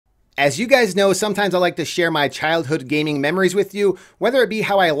As you guys know, sometimes I like to share my childhood gaming memories with you, whether it be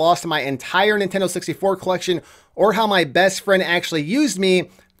how I lost my entire Nintendo 64 collection or how my best friend actually used me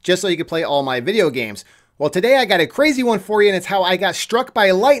just so he could play all my video games. Well, today I got a crazy one for you, and it's how I got struck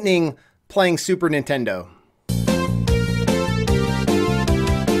by lightning playing Super Nintendo.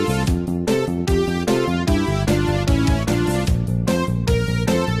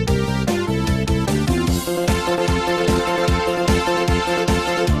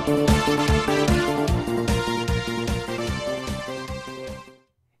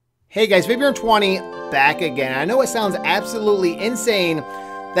 Hey guys, Vivian20 back again. I know it sounds absolutely insane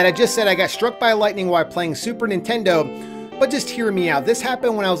that I just said I got struck by lightning while playing Super Nintendo, but just hear me out. This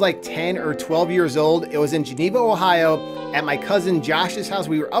happened when I was like 10 or 12 years old. It was in Geneva, Ohio, at my cousin Josh's house.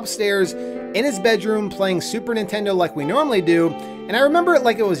 We were upstairs in his bedroom playing Super Nintendo like we normally do, and I remember it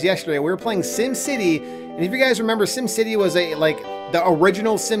like it was yesterday. We were playing Sim City, and if you guys remember, Sim City was the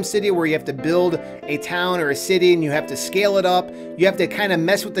original Sim City where you have to build a town or a city and you have to scale it up. You have to kind of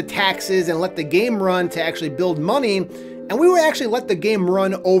mess with the taxes and let the game run to actually build money. And we would actually let the game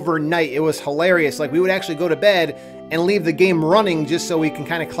run overnight. It was hilarious. Like, we would actually go to bed and leave the game running just so we can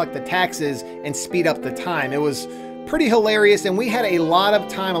kind of collect the taxes and speed up the time. It was pretty hilarious, and we had a lot of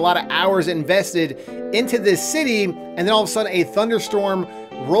time, a lot of hours invested into this city, and then all of a sudden a thunderstorm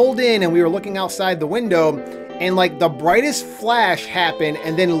rolled in and we were looking outside the window, and like the brightest flash happened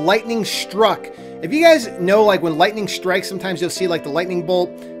and then lightning struck. If you guys know, like when lightning strikes, sometimes you'll see like the lightning bolt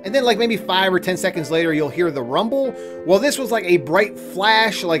and then like maybe 5 or 10 seconds later you'll hear the rumble. Well, this was like a bright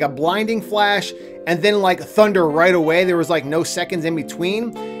flash, like a blinding flash, and then like thunder right away. There was like no seconds in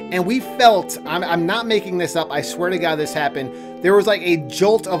between, and we felt, I'm not making this up, I swear to God this happened, there was like a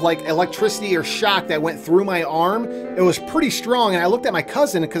jolt of like electricity or shock that went through my arm. It was pretty strong, and I looked at my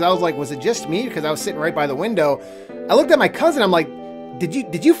cousin because I was like, was it just me? Because I was sitting right by the window. I looked at my cousin, I'm like,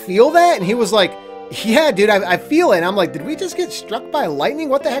 did you feel that? And he was like, yeah, dude, I feel it. And I'm like, did we just get struck by lightning?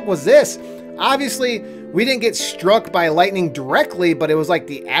 What the heck was this? Obviously, we didn't get struck by lightning directly, but it was like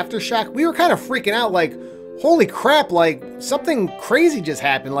the aftershock. We were kind of freaking out, like, holy crap, like something crazy just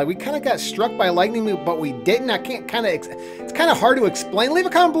happened. Like, we kind of got struck by lightning, but we didn't. It's kind of hard to explain. Leave a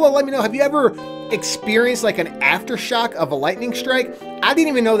comment below, let me know, have you ever experienced like an aftershock of a lightning strike? I didn't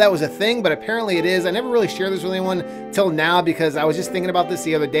even know that was a thing, but apparently it is. I never really shared this with anyone till now because I was just thinking about this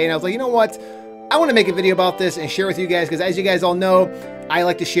the other day, and I was like, you know what? I want to make a video about this and share with you guys, because as you guys all know, I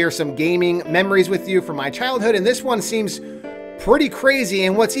like to share some gaming memories with you from my childhood, and this one seems pretty crazy.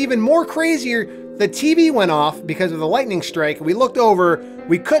 And what's even more crazier, the TV went off because of the lightning strike. We looked over,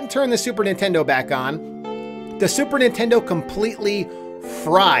 we couldn't turn the Super Nintendo back on. The Super Nintendo completely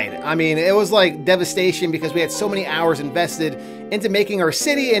fried. I mean, it was like devastation because we had so many hours invested into making our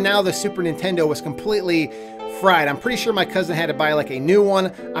city, and now the Super Nintendo was completely fried. I'm pretty sure my cousin had to buy like a new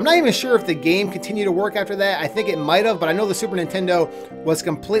one. I'm not even sure if the game continued to work after that. I think it might have, but I know the Super Nintendo was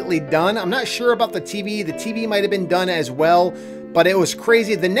completely done. I'm not sure about the TV. The TV might have been done as well, but it was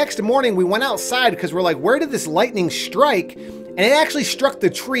crazy. The next morning we went outside because we're like, where did this lightning strike? And it actually struck the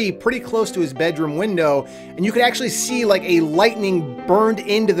tree pretty close to his bedroom window, and you could actually see like a lightning burned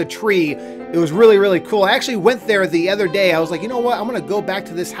into the tree. It was really, really cool. I actually went there the other day. I was like, you know what? I'm gonna go back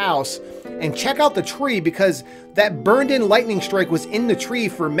to this house and check out the tree, because that burned in lightning strike was in the tree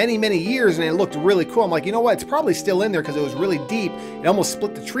for many, many years, and it looked really cool. I'm like, you know what? It's probably still in there because it was really deep. It almost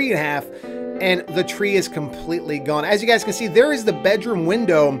split the tree in half, and the tree is completely gone. As you guys can see, there is the bedroom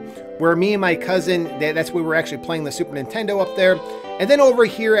window where me and my cousin, that's where we were actually playing the Super Nintendo up there. And then over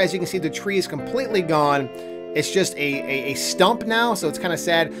here, as you can see, the tree is completely gone. It's just a stump now, so it's kind of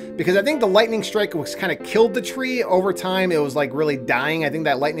sad because I think the lightning strike was kind of killed the tree. Over time, it was like really dying. I think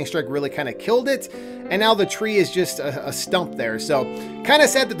that lightning strike really kind of killed it, and now the tree is just a stump there. So kind of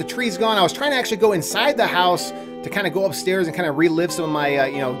sad that the tree's gone. I was trying to actually go inside the house to kind of go upstairs and kind of relive some of my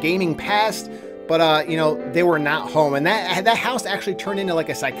gaming past, but you know, they were not home, and that house actually turned into like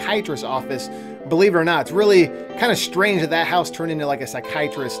a psychiatrist's office. Believe it or not, it's really kind of strange that that house turned into like a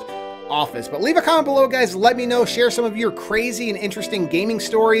psychiatrist office. But leave a comment below, guys. Let me know. Share some of your crazy and interesting gaming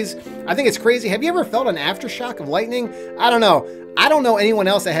stories. I think it's crazy. Have you ever felt an aftershock of lightning? I don't know. I don't know anyone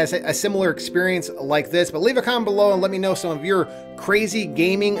else that has a similar experience like this, but leave a comment below and let me know some of your crazy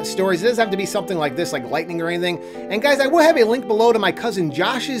gaming stories. It doesn't have to be something like this, like lightning or anything. And guys, I will have a link below to my cousin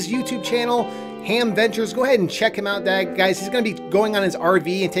Josh's YouTube channel, Ham Ventures. Go ahead and check him out, guys. He's going to be going on his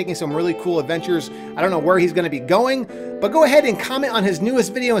RV and taking some really cool adventures. I don't know where he's going to be going, but go ahead and comment on his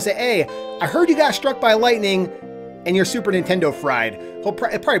newest video and say, hey, I heard you got struck by lightning and your Super Nintendo fried.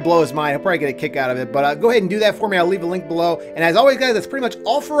 It probably blow his mind. He'll probably get a kick out of it. But go ahead and do that for me. I'll leave a link below. And as always, guys, that's pretty much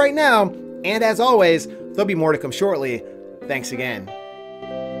all for right now. And as always, there'll be more to come shortly. Thanks again.